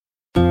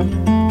All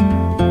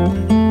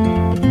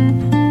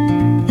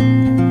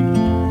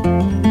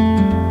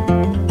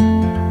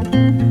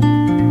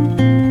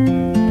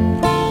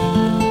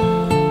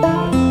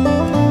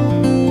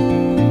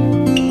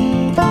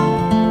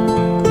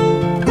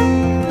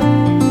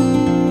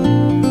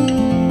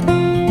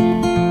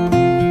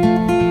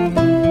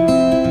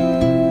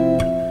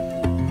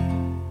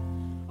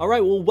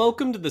right, well,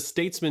 welcome to the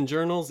Statesman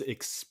Journal's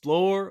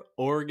Explore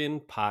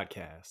Oregon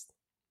podcast.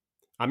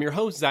 I'm your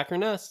host, Zach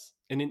Urness,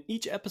 and in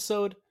each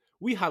episode,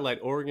 we highlight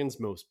Oregon's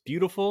most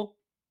beautiful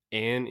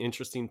and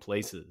interesting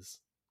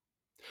places.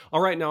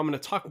 All right, now I'm going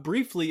to talk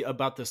briefly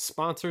about the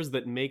sponsors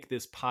that make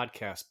this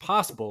podcast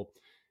possible,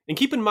 and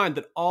keep in mind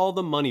that all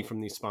the money from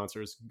these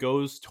sponsors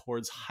goes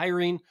towards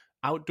hiring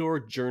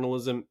outdoor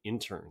journalism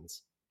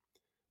interns.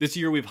 This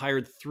year, we've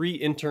hired 3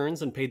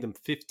 interns and paid them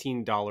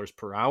 $15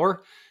 per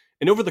hour.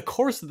 And over the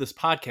course of this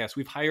podcast,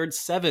 we've hired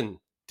 7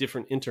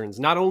 different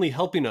interns, not only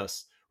helping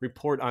us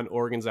report on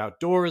Oregon's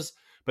outdoors,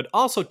 but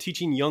also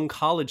teaching young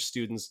college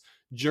students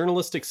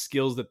journalistic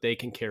skills that they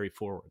can carry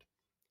forward.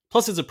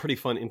 Plus, it's a pretty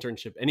fun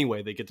internship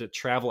anyway. They get to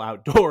travel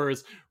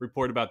outdoors,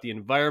 report about the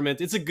environment.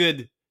 It's a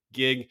good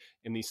gig,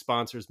 and these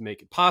sponsors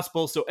make it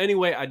possible. So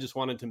anyway, I just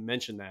wanted to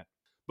mention that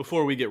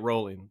before we get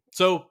rolling.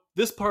 So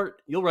this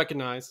part you'll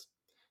recognize.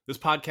 This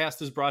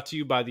podcast is brought to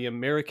you by the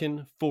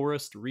American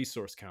Forest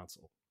Resource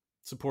Council,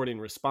 supporting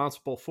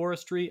responsible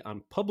forestry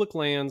on public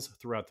lands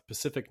throughout the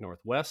Pacific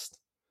Northwest.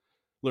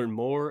 Learn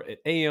more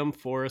at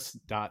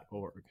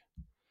amforest.org.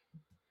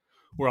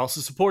 We're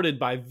also supported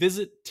by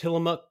Visit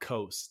Tillamook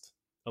Coast,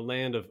 a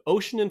land of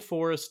ocean and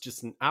forest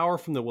just an hour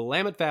from the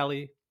Willamette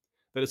Valley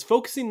that is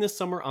focusing this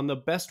summer on the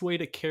best way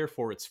to care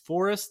for its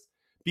forests,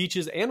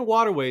 beaches, and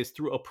waterways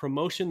through a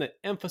promotion that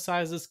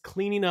emphasizes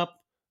cleaning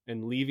up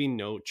and leaving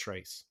no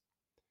trace.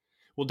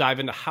 We'll dive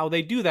into how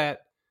they do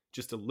that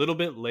just a little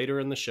bit later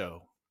in the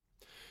show.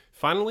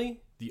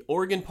 Finally, the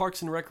Oregon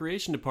Parks and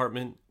Recreation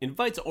Department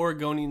invites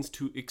Oregonians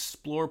to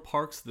explore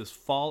parks this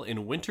fall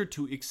and winter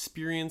to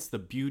experience the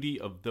beauty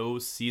of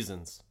those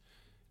seasons.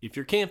 If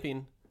you're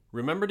camping,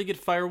 remember to get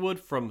firewood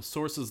from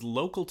sources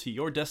local to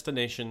your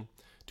destination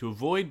to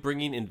avoid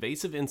bringing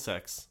invasive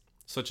insects,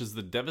 such as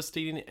the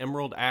devastating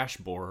emerald ash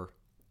borer,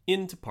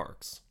 into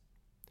parks.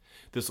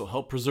 This will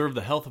help preserve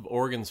the health of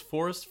Oregon's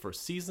forests for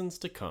seasons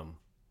to come.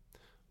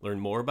 Learn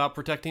more about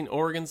protecting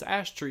Oregon's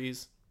ash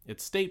trees at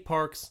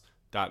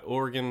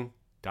stateparks.oregon.gov.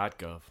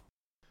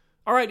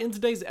 All right, in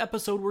today's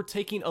episode, we're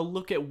taking a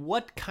look at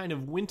what kind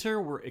of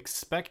winter we're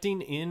expecting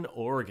in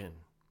Oregon.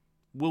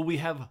 Will we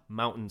have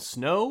mountain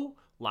snow,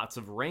 lots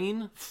of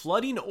rain,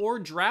 flooding, or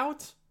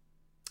drought?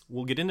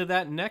 We'll get into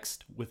that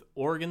next with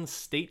Oregon's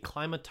state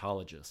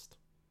climatologist.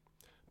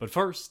 But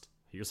first,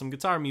 here's some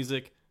guitar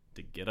music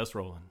to get us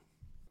rolling.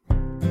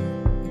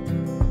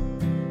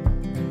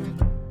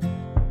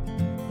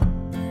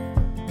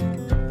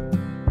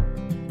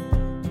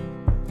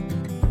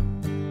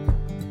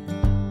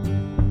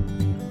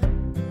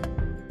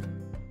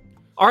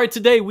 All right,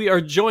 today we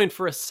are joined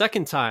for a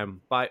second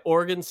time by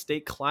Oregon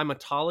state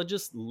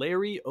climatologist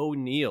Larry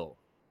O'Neill.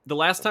 The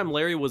last time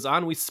Larry was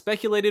on, we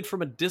speculated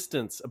from a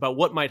distance about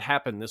what might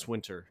happen this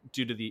winter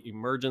due to the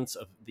emergence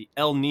of the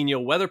El Nino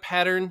weather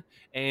pattern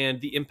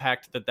and the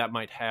impact that that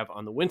might have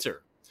on the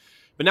winter.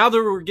 But now that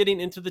we're getting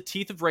into the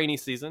teeth of rainy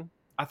season,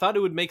 I thought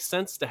it would make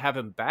sense to have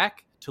him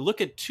back to look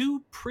at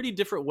 2 pretty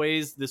different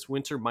ways this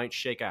winter might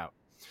shake out.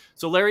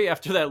 So Larry,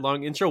 after that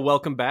long intro,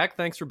 welcome back.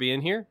 Thanks for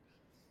being here.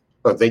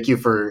 Well, thank you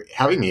for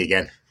having me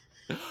again.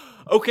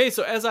 Okay,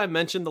 so as I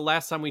mentioned, the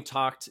last time we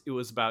talked, it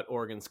was about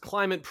Oregon's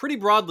climate pretty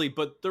broadly,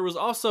 but there was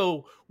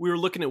also, we were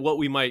looking at what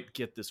we might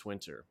get this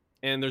winter.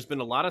 And there's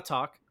been a lot of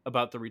talk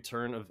about the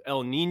return of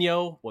El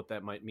Nino, what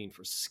that might mean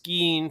for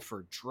skiing,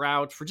 for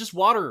drought, for just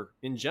water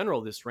in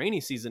general this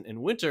rainy season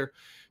and winter.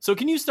 So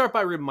can you start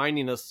by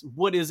reminding us,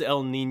 what is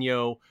El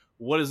Nino,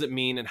 what does it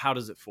mean, and how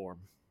does it form?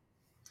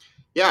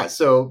 Yeah,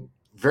 so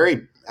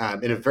in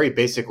a very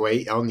basic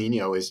way, El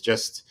Nino is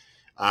just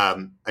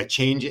a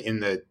change in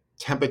the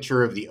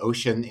temperature of the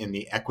ocean in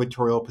the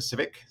equatorial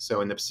Pacific.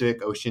 So in the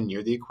Pacific Ocean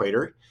near the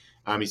equator,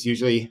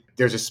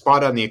 there's a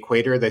spot on the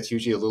equator that's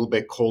usually a little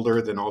bit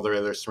colder than all the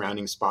other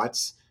surrounding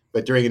spots.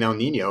 But during an El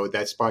Nino,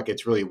 that spot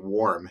gets really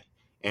warm.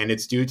 And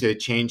it's due to a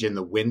change in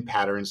the wind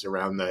patterns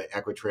around the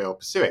equatorial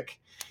Pacific.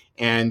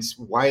 And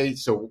why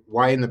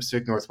in the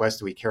Pacific Northwest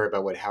do we care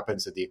about what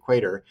happens at the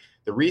equator?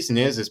 The reason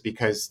is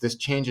because this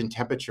change in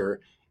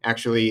temperature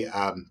actually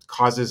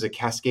causes a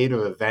cascade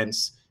of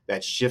events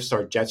that shifts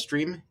our jet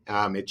stream.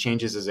 It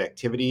changes its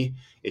activity.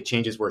 It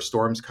changes where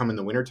storms come in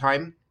the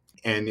wintertime.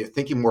 And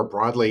thinking more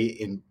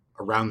broadly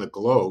around the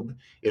globe,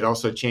 it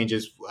also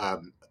changes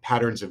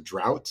patterns of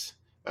drought,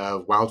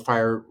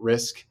 wildfire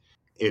risk.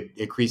 It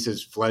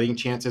increases flooding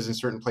chances in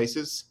certain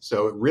places.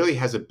 So it really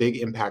has a big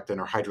impact on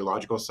our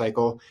hydrological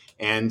cycle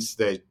and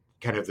the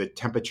kind of the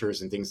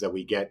temperatures and things that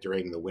we get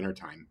during the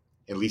wintertime,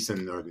 at least in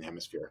the Northern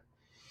Hemisphere.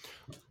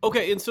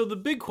 Okay, and so the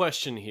big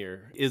question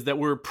here is that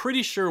we're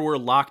pretty sure we're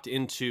locked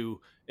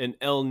into an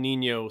El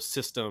Nino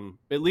system,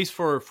 at least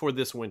for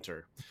this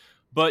winter.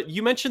 But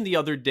you mentioned the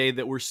other day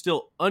that we're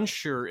still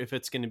unsure if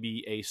it's going to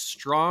be a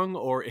strong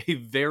or a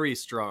very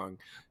strong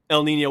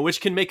El Nino, which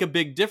can make a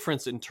big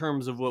difference in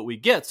terms of what we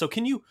get. So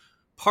can you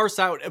parse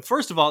out,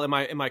 first of all, am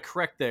I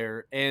correct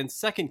there? And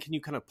second, can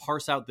you kind of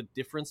parse out the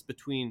difference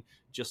between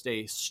just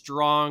a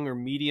strong or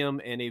medium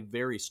and a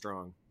very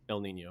strong El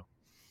Nino?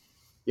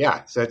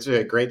 Yeah, so that's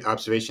a great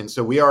observation.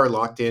 So we are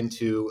locked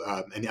into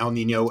an El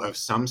Nino of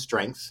some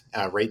strength.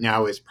 Right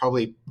now is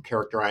probably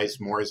characterized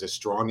more as a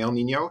strong El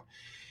Nino.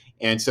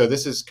 And so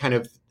this is kind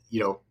of,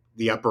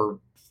 the upper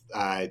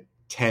uh,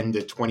 10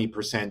 to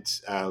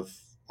 20% of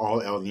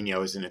all El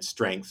Ninos in its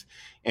strength.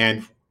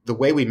 And the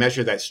way we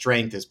measure that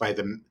strength is by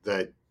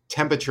the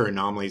temperature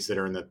anomalies that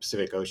are in the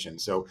Pacific Ocean.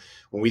 So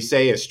when we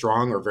say a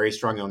strong or very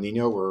strong El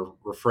Nino, we're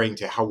referring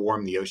to how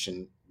warm the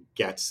ocean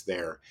gets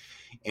there.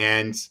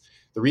 And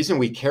the reason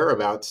we care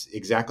about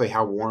exactly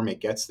how warm it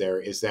gets there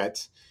is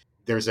that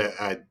there's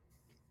a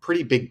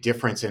pretty big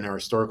difference in our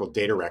historical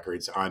data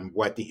records on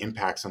what the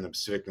impacts on the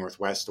Pacific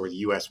Northwest or the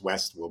US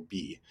West will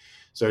be.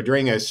 So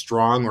during a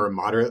strong or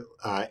moderate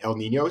El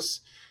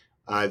Ninos,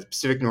 the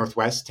Pacific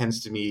Northwest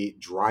tends to be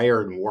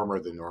drier and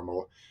warmer than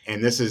normal.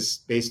 And this is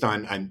based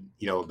on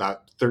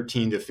about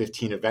 13 to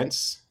 15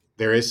 events.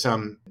 There is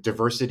some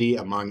diversity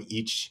among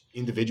each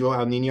individual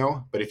El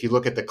Nino, but if you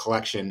look at the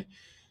collection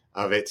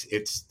of it,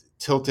 it's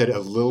tilted a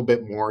little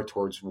bit more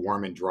towards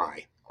warm and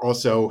dry.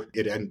 Also,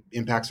 it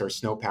impacts our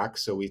snowpack,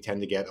 so we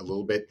tend to get a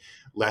little bit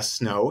less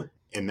snow.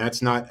 And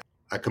that's not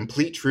a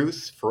complete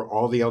truth for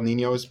all the El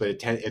Ninos, but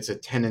it's a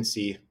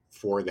tendency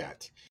for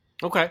that.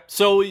 Okay.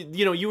 So,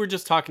 you were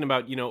just talking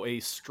about, a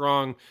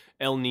strong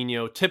El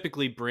Nino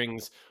typically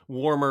brings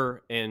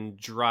warmer and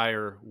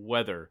drier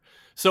weather.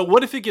 So,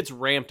 what if it gets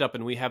ramped up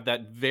and we have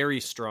that very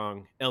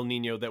strong El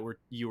Nino that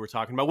you were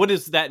talking about? What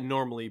does that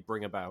normally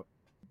bring about?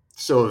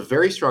 So, a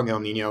very strong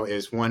El Nino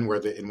is one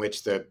in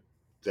which the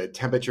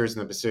temperatures in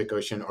the Pacific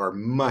Ocean are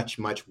much,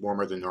 much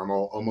warmer than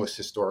normal, almost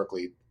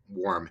historically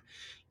warm.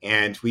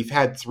 And we've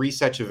had three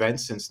such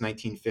events since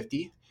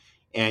 1950.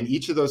 And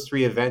each of those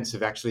three events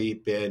have actually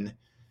been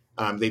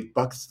they've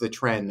bucked the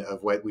trend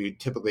of what we would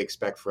typically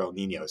expect for El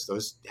Ninos.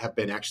 Those have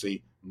been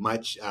actually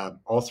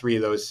all three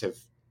of those have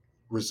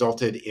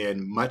resulted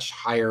in much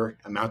higher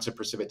amounts of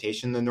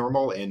precipitation than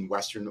normal in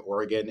Western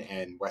Oregon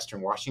and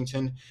Western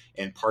Washington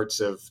and parts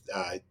of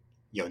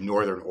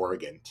Northern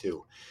Oregon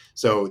too.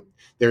 So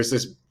there's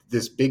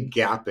this big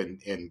gap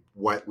in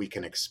what we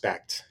can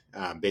expect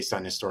based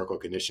on historical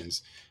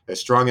conditions. A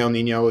strong El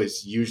Nino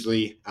is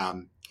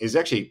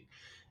actually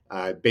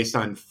based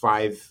on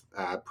five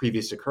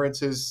previous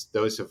occurrences.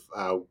 Those have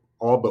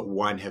all but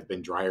one have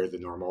been drier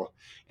than normal.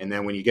 And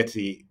then when you get to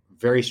the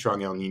very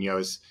strong El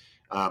Ninos,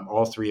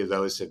 all three of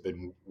those have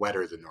been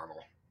wetter than normal.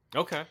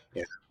 Okay.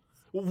 Yeah.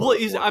 Well,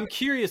 I'm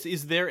curious,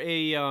 is there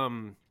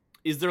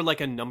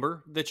like a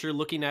number that you're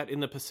looking at in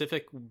the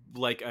Pacific,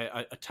 like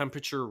a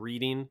temperature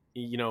reading,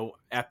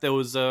 at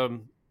those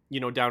down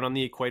on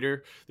the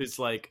equator? It's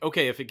like,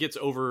 okay, if it gets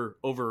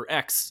over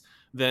X,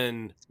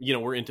 then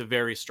we're into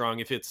very strong.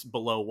 If it's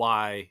below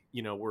Y,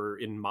 we're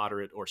in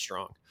moderate or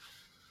strong.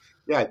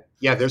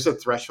 Yeah. There's a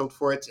threshold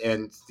for it,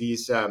 and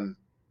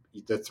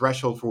the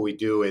threshold for what we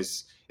do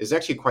is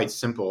actually quite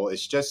simple.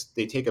 It's just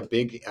they take a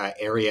big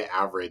area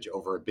average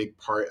over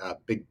a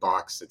big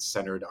box that's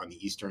centered on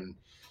the eastern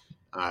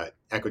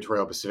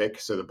equatorial Pacific.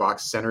 So the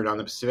box centered on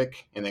the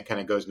Pacific, and that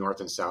kind of goes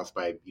north and south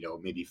by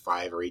maybe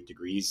 5 or 8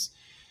 degrees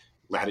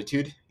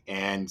latitude,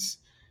 and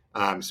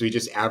so we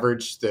just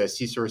average the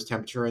sea surface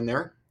temperature in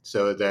there.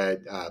 So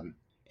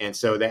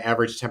the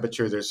average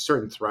temperature, there's a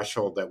certain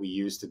threshold that we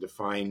use to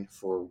define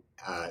for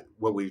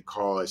what we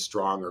call a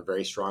strong or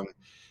very strong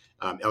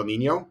El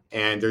Nino,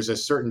 and there's a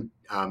certain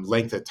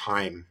length of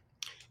time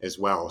as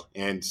well.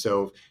 And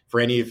so for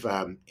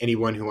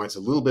anyone who wants a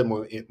little bit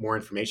more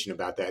information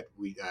about that,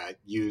 we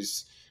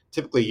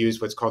typically use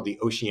what's called the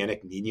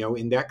Oceanic Nino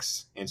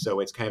Index, and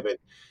so it's kind of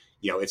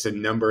it's a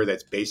number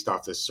that's based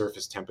off the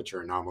surface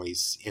temperature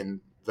anomalies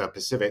in the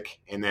Pacific,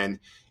 and then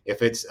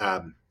if it's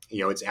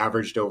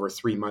averaged over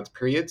 3 month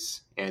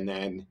periods, and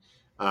then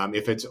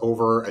if it's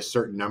over a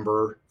certain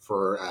number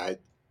for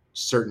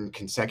certain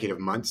consecutive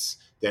months,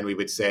 then we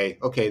would say,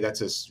 okay,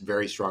 that's a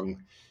very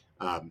strong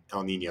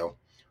El Nino,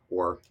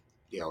 or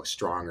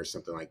strong or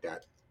something like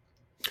that.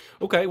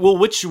 Okay. Well,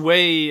 which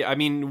way? I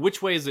mean,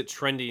 which way is it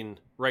trending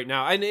right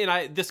now?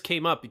 And this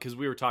came up because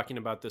we were talking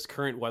about this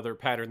current weather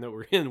pattern that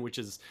we're in, which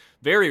is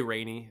very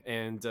rainy,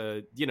 and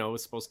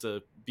it's supposed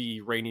to be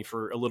rainy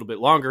for a little bit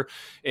longer.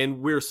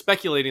 And we're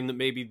speculating that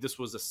maybe this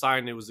was a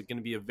sign it was going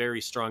to be a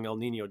very strong El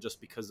Nino just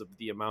because of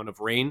the amount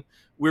of rain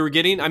we were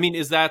getting. I mean,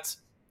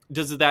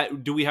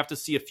 do we have to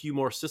see a few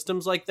more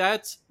systems like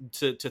that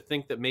to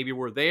think that maybe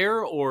we're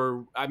there,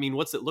 or I mean,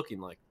 what's it looking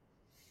like?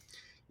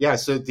 Yeah,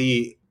 so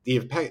the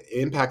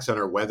impacts on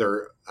our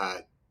weather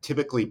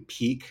typically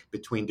peak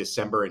between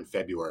December and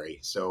February.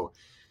 So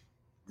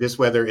this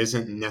weather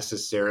isn't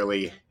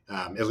necessarily,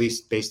 at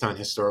least based on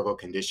historical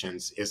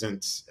conditions,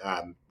 isn't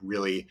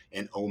really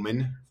an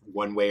omen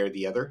one way or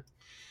the other.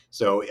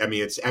 So I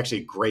mean, it's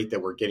actually great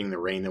that we're getting the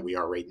rain that we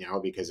are right now,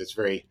 because it's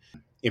very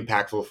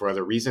impactful for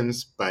other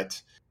reasons.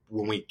 But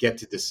when we get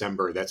to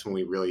December, that's when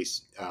we really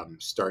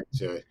start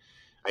to,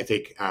 I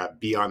think,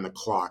 be on the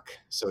clock,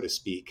 so to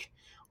speak,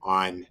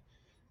 on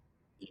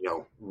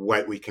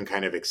what we can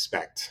kind of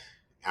expect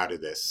out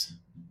of this.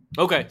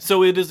 Okay,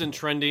 so it isn't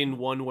trending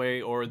one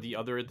way or the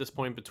other at this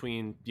point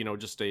between,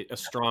 just a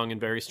strong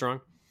and very strong?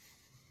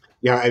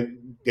 Yeah,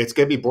 it's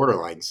going to be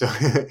borderline. So,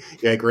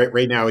 yeah,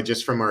 right now,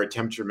 just from our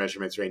temperature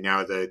measurements right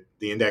now, the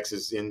index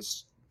is in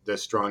the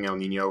strong El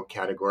Nino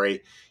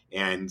category,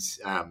 and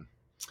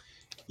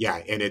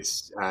yeah, and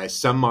it's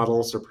some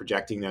models are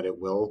projecting that it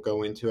will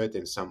go into it,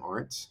 and some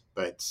aren't,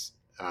 but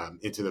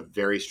into the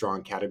very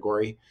strong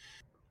category.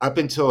 Up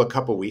until a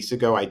couple weeks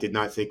ago, I did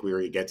not think we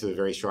were going to get to the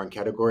very strong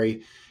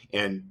category,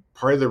 and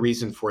part of the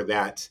reason for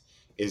that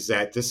is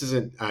that this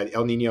isn't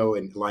El Nino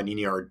and La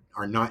Nina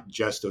are not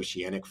just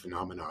oceanic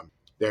phenomenon.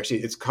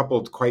 It's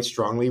coupled quite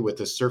strongly with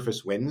the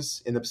surface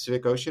winds in the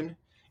Pacific Ocean.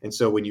 And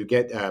so when you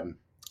get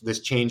this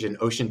change in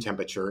ocean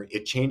temperature,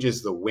 it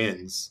changes the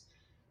winds,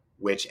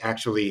 which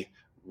actually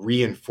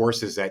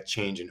reinforces that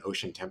change in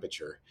ocean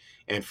temperature.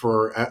 And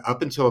for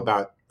up until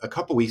about a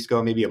couple weeks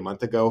ago, maybe a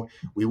month ago,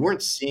 we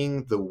weren't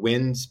seeing the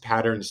winds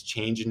patterns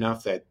change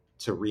enough that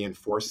to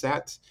reinforce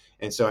that.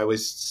 And so I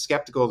was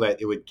skeptical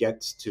that it would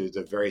get to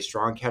the very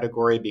strong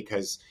category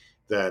because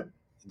the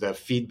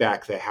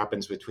feedback that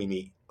happens between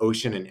the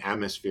ocean and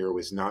atmosphere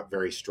was not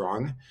very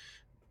strong.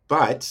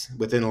 But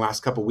within the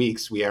last couple of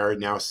weeks, we are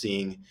now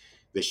seeing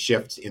the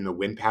shift in the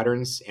wind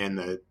patterns and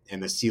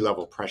the sea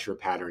level pressure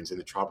patterns in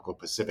the tropical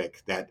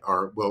Pacific that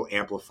will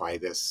amplify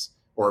this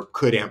or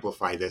could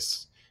amplify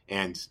this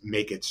and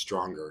make it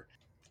stronger.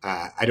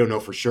 I don't know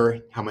for sure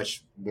how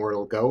much more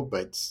it'll go,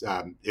 but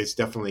it's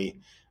definitely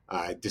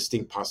a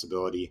distinct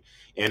possibility.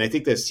 And I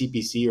think the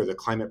CPC, or the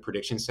Climate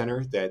Prediction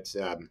Center, that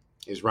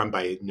is run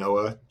by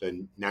NOAA,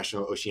 the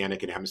National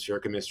Oceanic and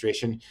Atmospheric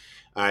Administration,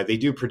 they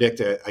do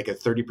predict a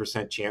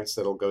 30% chance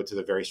that it'll go to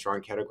the very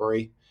strong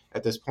category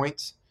at this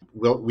point.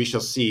 We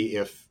shall see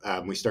if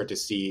we start to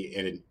see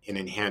an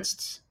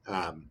enhanced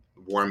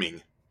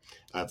warming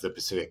of the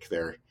Pacific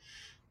there,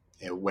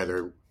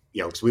 whether,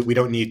 because we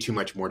don't need too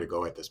much more to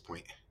go at this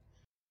point.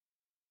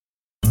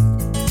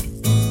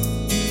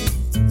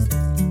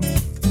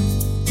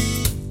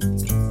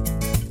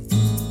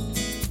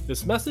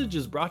 This message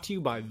is brought to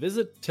you by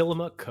Visit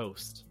Tillamook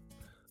Coast.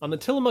 On the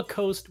Tillamook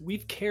Coast,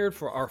 we've cared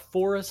for our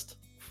forest,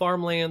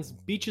 farmlands,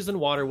 beaches, and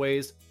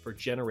waterways for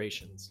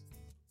generations.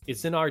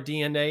 It's in our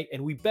DNA,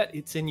 and we bet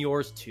it's in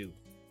yours too.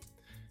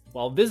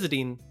 While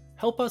visiting,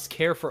 help us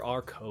care for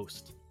our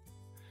coast.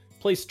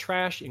 Place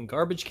trash in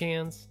garbage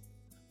cans,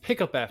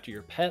 pick up after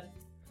your pet,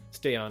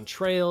 stay on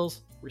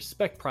trails,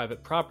 respect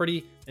private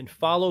property, and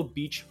follow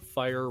beach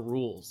fire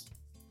rules,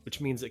 which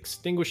means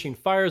extinguishing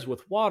fires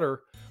with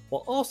water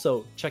while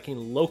also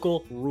checking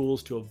local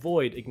rules to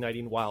avoid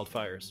igniting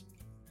wildfires.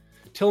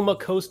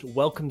 Tillamook Coast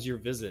welcomes your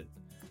visit,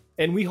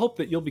 and we hope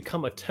that you'll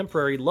become a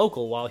temporary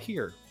local while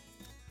here.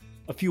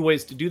 A few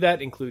ways to do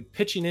that include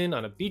pitching in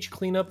on a beach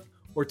cleanup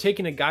or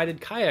taking a guided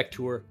kayak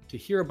tour to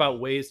hear about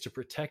ways to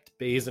protect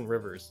bays and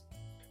rivers.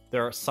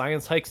 There are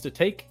science hikes to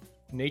take,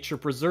 nature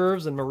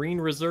preserves and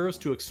marine reserves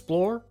to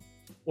explore,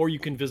 or you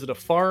can visit a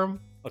farm,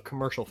 a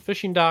commercial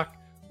fishing dock,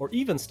 or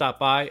even stop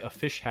by a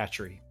fish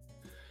hatchery.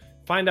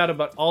 Find out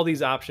about all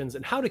these options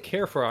and how to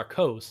care for our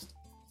coast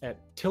at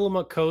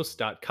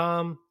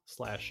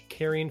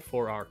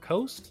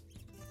tillamookcoast.com/caringforourcoast.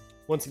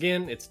 Once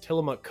again, it's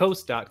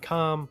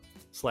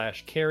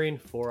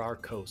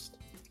tillamookcoast.com/caringforourcoast.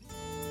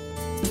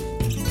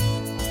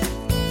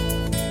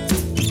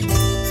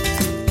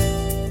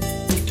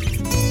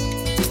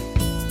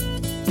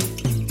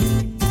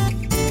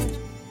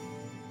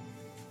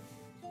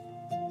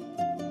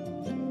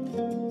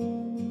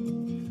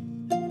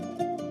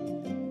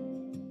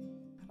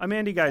 I'm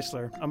Andy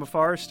Geisler. I'm a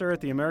forester at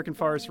the American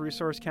Forest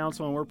Resource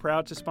Council, and we're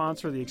proud to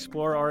sponsor the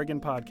Explore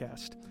Oregon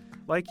podcast.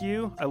 Like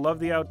you, I love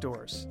the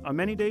outdoors. On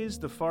many days,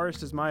 the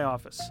forest is my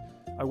office.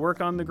 I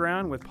work on the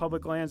ground with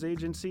public lands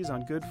agencies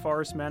on good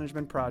forest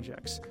management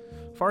projects.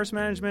 Forest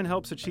management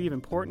helps achieve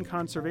important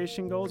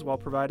conservation goals while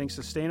providing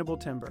sustainable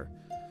timber.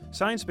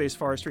 Science-based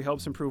forestry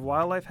helps improve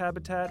wildlife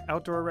habitat,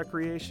 outdoor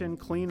recreation,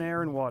 clean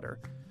air, and water.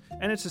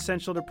 And it's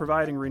essential to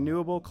providing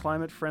renewable,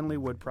 climate-friendly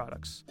wood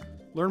products.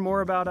 Learn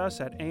more about us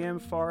at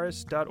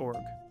amforest.org.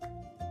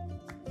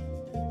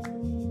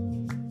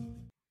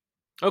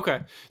 Okay.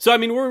 So, I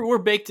mean, we're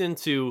baked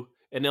into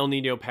an El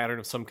Nino pattern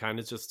of some kind.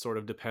 It just sort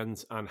of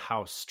depends on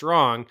how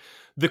strong.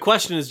 The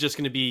question is just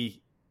going to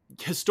be,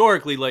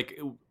 historically, like,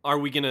 are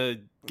we going to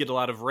get a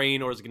lot of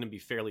rain, or is it going to be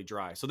fairly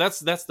dry? So that's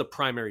the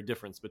primary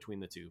difference between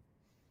the two.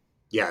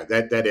 Yeah,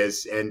 that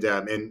is. And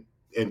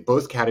in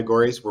both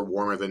categories, we're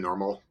warmer than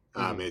normal.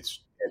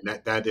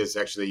 That is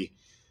actually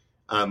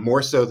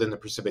more so than the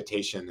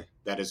precipitation.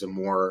 That is a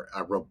more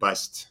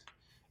robust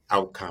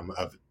outcome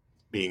of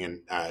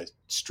being a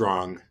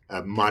strong,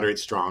 moderate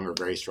strong, or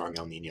very strong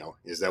El Nino,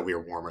 is that we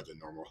are warmer than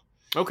normal.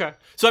 Okay.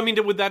 So, I mean,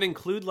 would that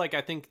include, like,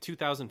 I think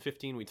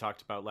 2015 we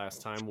talked about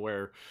last time,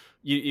 where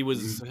it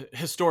was Mhm.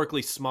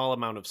 historically small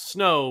amount of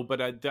snow,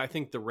 but I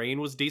think the rain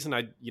was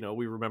decent.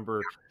 We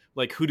remember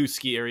like Hoodoo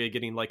ski area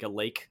getting like a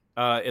lake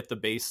at the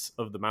base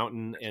of the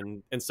mountain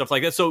and stuff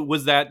like that. So,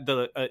 was that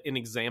an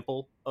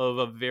example of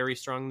a very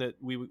strong that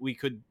we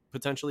could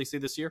potentially see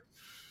this year?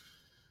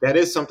 That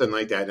is something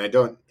like that,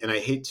 and I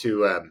hate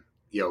to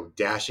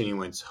dash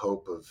anyone's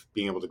hope of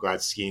being able to go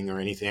out skiing or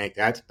anything like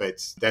that,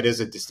 but that is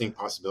a distinct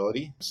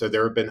possibility. So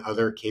there have been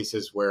other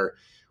cases where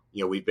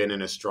we've been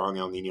in a strong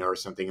El Nino or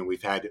something, and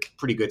we've had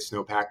pretty good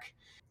snowpack.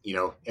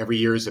 Every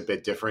year is a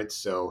bit different,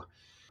 so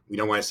we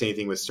don't want to say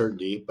anything with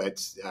certainty,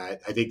 but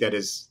I think that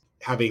is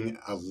having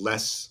a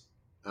less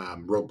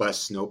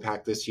robust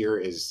snowpack this year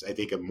is, I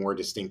think, a more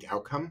distinct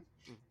outcome.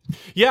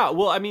 Yeah,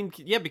 well, I mean,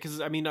 yeah, because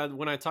I mean,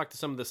 when I talked to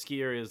some of the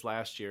ski areas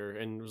last year,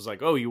 and was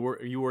like, "Oh, are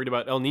you worried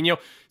about El Nino?"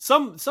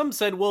 Some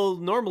said, "Well,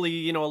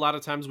 normally, a lot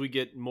of times we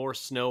get more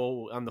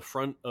snow on the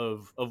front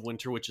of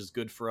winter, which is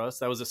good for us."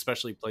 That was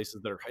especially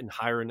places that are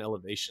higher in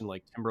elevation,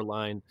 like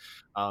Timberline,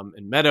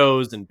 and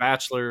Meadows and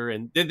Bachelor,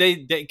 and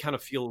they kind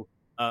of feel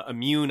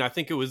immune. I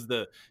think it was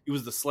the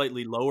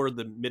slightly lower,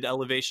 the mid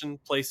elevation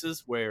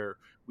places where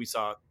we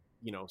saw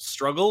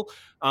struggle,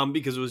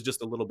 because it was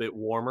just a little bit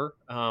warmer.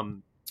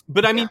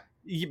 But I mean,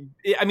 Yeah.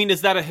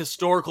 is that a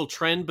historical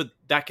trend? But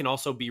that can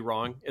also be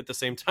wrong at the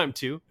same time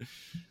too.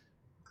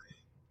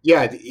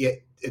 Yeah,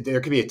 there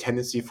could be a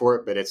tendency for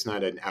it, but it's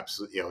not an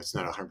absolute. It's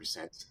not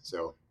 100%.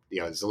 So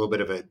there's a little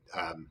bit of a.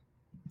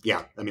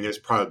 Yeah, I mean, there's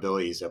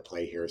probabilities at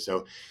play here.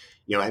 So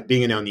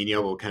being an El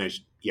Nino will kind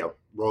of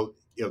roll.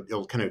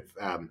 It'll kind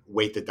of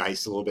weight the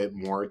dice a little bit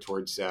more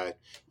towards a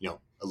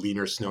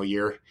leaner snow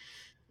year.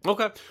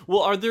 Okay.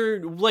 Well, are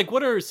there, like,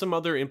 what are some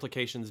other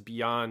implications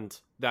beyond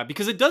that?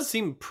 Because it does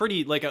seem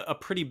pretty like a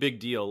pretty big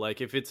deal.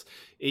 Like,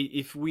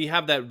 if we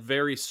have that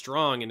very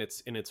strong and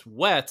it's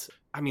wet,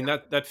 I mean, Yeah,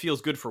 that feels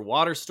good for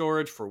water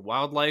storage, for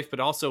wildlife, but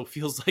also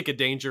feels like a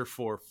danger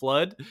for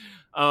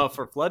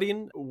for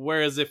flooding.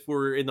 Whereas if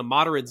we're in the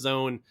moderate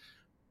zone,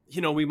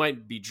 we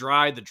might be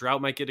dry, the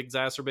drought might get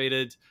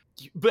exacerbated.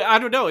 But I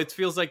don't know. It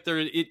feels like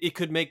it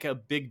could make a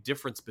big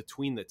difference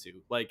between the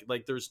two. Like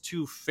there's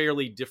two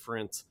fairly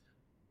different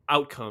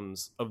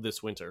outcomes of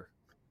this winter.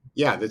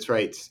 yeah, that's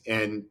right.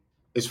 And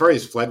as far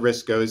as flood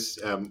risk goes,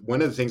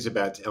 one of the things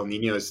about El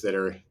Ninos that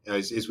are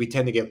is we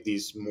tend to get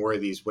more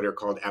of these what are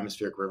called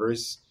atmospheric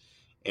rivers,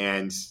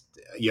 and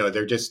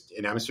they're just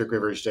an atmospheric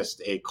river is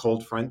just a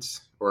cold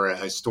front or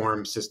a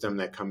storm system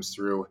that comes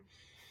through,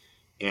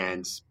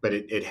 and but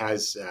it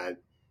has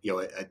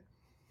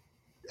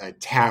a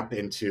tap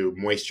into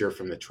moisture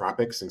from the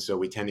tropics, and so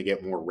we tend to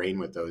get more rain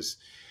with those.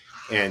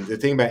 And the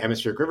thing about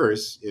atmospheric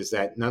rivers is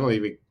that not only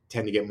do we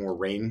tend to get more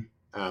rain,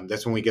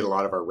 that's when we get a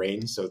lot of our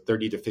rain. So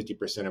 30 to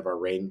 50% of our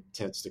rain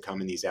tends to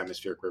come in these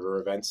atmospheric river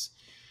events,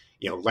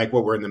 like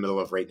what we're in the middle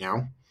of right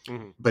now.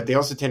 Hmm. But they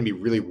also tend to be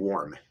really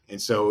warm.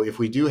 And so if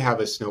we do have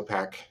a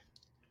snowpack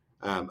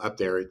up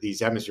there,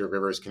 these atmospheric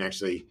rivers can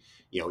actually,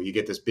 you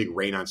get this big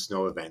rain on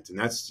snow event. And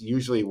that's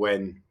usually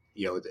when,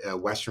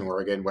 Western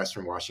Oregon,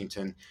 Western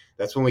Washington,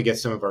 that's when we get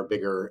some of our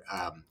bigger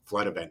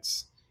flood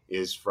events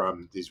is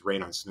from these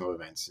rain on snow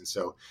events. And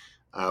so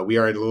we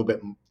are at a little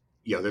bit,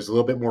 there's a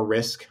little bit more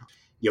risk.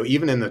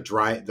 Even in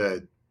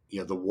the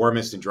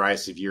warmest and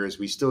driest of years,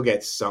 we still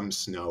get some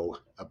snow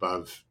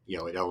above,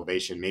 at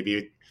elevation.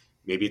 Maybe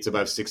it's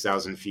above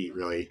 6,000 feet,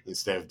 really,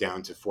 instead of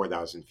down to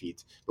 4,000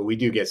 feet. But we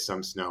do get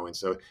some snow. And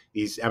so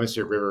these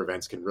atmospheric river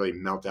events can really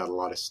melt out a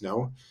lot of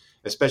snow,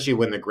 especially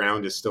when the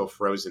ground is still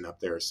frozen up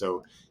there.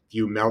 So if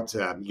you melt,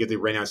 you get the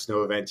rain on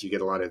snow event, you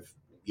get a lot of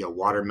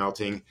water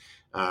melting.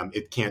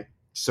 It can't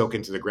soak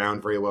into the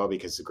ground very well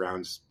because the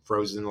ground's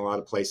frozen in a lot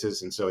of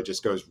places. And so it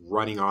just goes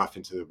running off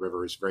into the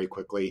rivers very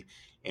quickly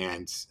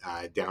and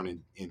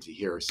down into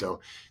here. So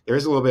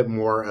there's a little bit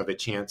more of a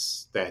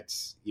chance that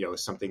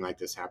something like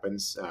this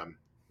happens.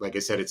 Like I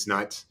said, it's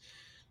not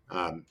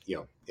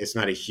it's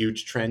not a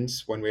huge trend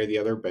one way or the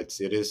other, but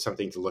it is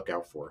something to look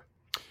out for.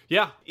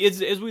 Yeah,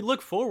 as we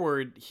look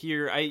forward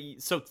here, I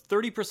so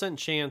 30%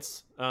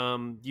 chance,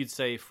 you'd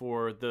say,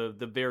 for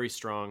the very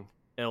strong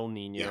El Yeah,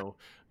 Nino,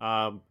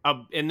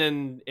 and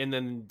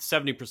then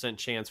 70%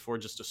 chance for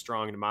just a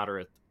strong to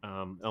moderate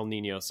El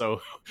Nino. So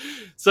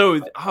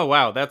oh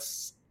wow,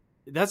 that's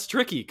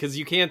tricky because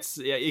you can't.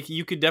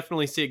 You could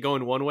definitely see it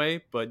going one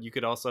way, but you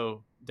could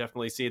also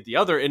definitely see it the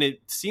other, and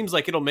it seems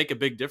like it'll make a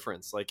big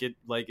difference. Like it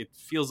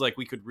feels like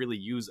we could really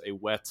use a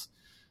wet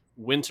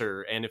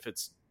winter, and if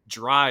it's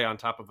dry on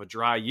top of a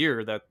dry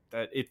year, that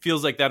it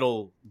feels like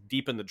that'll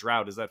deepen the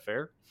drought. Is that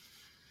fair?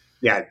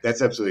 yeah,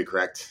 that's absolutely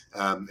correct.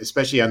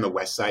 Especially on the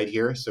west side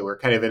here, so we're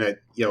kind of in a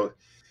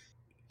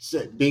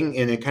being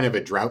in a kind of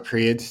a drought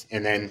period,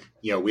 and then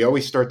we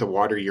always start the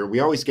water year.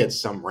 We always get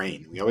some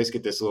rain. We always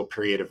get this little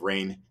period of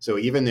rain. So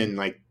even in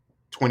like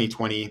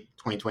 2020,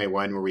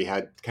 2021, where we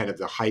had kind of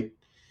the height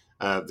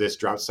of this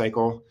drought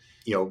cycle,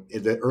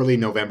 in the early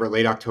November,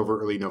 late October,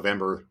 early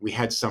November, we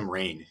had some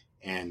rain,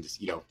 and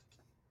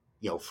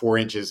 4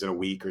 inches in a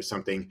week or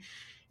something.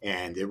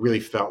 and it really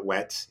felt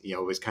wet. You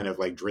know, it was kind of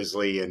like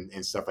drizzly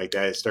and stuff like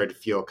that. It started to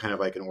feel kind of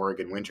like an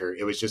Oregon winter.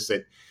 It was just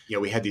that, you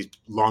know, we had these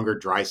longer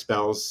dry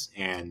spells,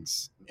 and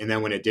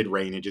then when it did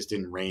rain, it just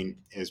didn't rain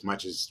as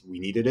much as we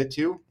needed it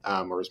to,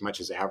 or as much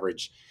as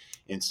average.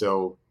 And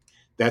so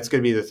that's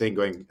going to be the thing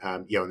going,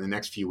 you know, in the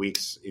next few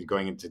weeks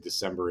going into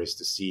December, is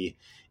to see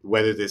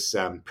whether this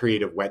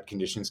period of wet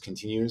conditions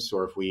continues,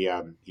 or if we,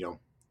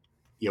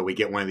 we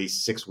get one of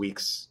these 6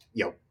 weeks,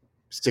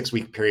 6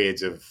 week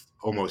periods of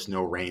almost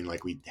no rain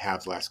like we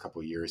have the last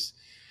couple of years,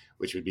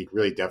 which would be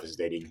really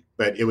devastating.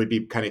 But it would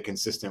be kind of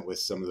consistent with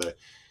some of the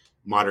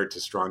moderate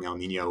to strong El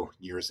Nino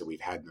years that we've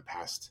had in the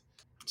past.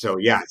 So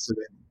we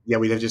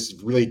have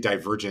just really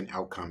divergent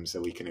outcomes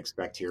that we can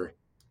expect here.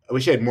 I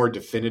wish I had more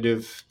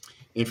definitive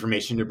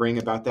information to bring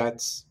about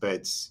that,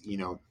 but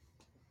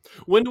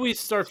When do we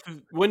start?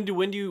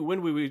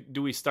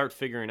 Do we start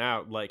figuring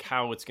out like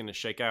how it's going to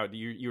shake out?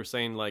 You were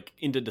saying like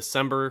into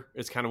December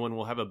is kind of when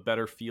we'll have a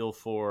better feel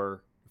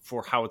for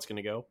how it's going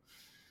to go.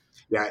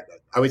 Yeah,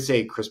 I would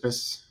say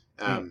Christmas.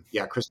 Mm.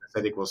 Christmas.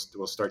 I think we'll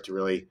start to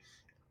really,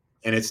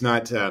 and it's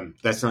not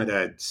that's not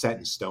set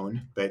in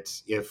stone.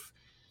 But if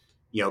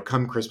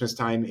come Christmas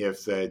time,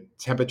 if the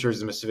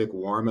temperatures in the Pacific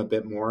warm a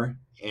bit more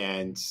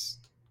and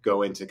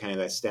go into kind of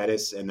that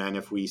status, and then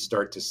if we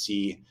start to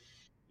see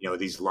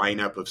these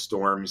lineup of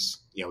storms,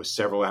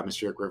 several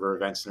atmospheric river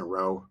events in a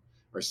row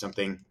or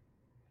something,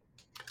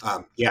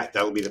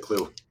 that'll be the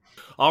clue.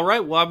 All right.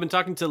 Well, I've been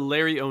talking to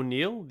Larry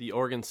O'Neill, the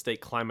Oregon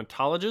State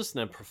climatologist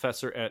and a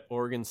professor at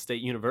Oregon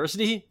State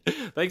University.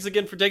 Thanks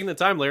again for taking the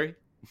time, Larry.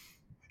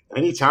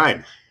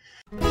 Anytime.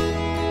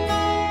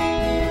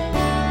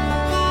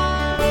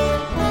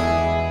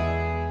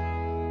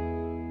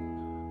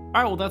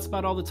 All right. Well, that's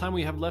about all the time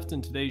we have left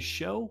in today's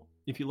show.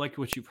 If you liked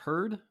what you've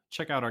heard,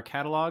 check out our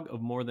catalog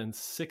of more than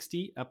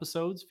 60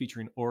 episodes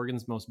featuring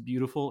Oregon's most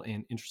beautiful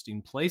and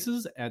interesting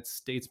places at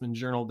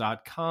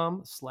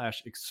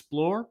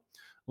statesmanjournal.com/explore,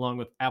 along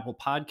with Apple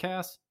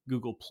Podcasts,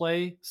 Google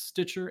Play,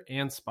 Stitcher,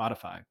 and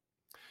Spotify.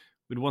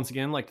 We'd once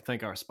again like to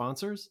thank our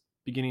sponsors,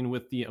 beginning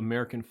with the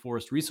American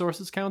Forest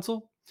Resources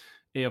Council.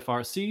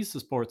 AFRC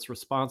supports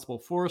responsible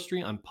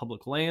forestry on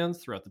public lands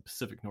throughout the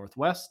Pacific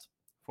Northwest,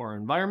 for our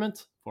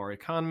environment, for our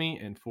economy,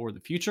 and for the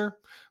future.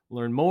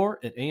 Learn more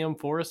at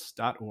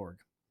amforests.org.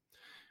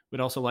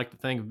 We'd also like to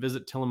thank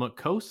Visit Tillamook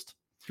Coast.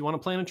 If you want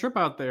to plan a trip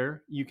out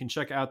there, you can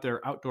check out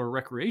their outdoor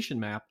recreation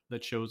map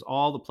that shows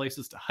all the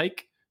places to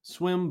hike,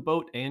 swim,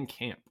 boat, and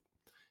camp.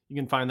 You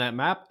can find that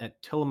map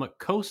at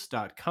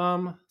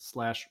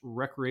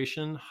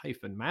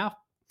tillamookcoast.com/recreation-map.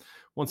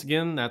 Once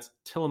again, that's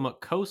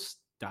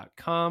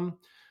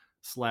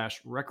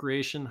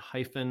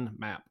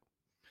tillamookcoast.com/recreation-map.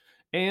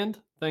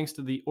 And thanks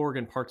to the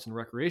Oregon Parks and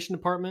Recreation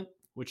Department,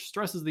 which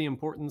stresses the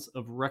importance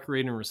of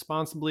recreating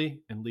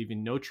responsibly and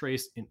leaving no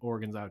trace in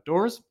Oregon's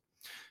outdoors.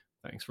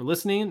 Thanks for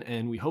listening,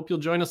 and we hope you'll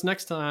join us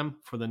next time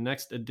for the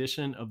next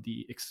edition of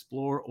the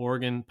Explore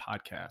Oregon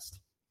podcast.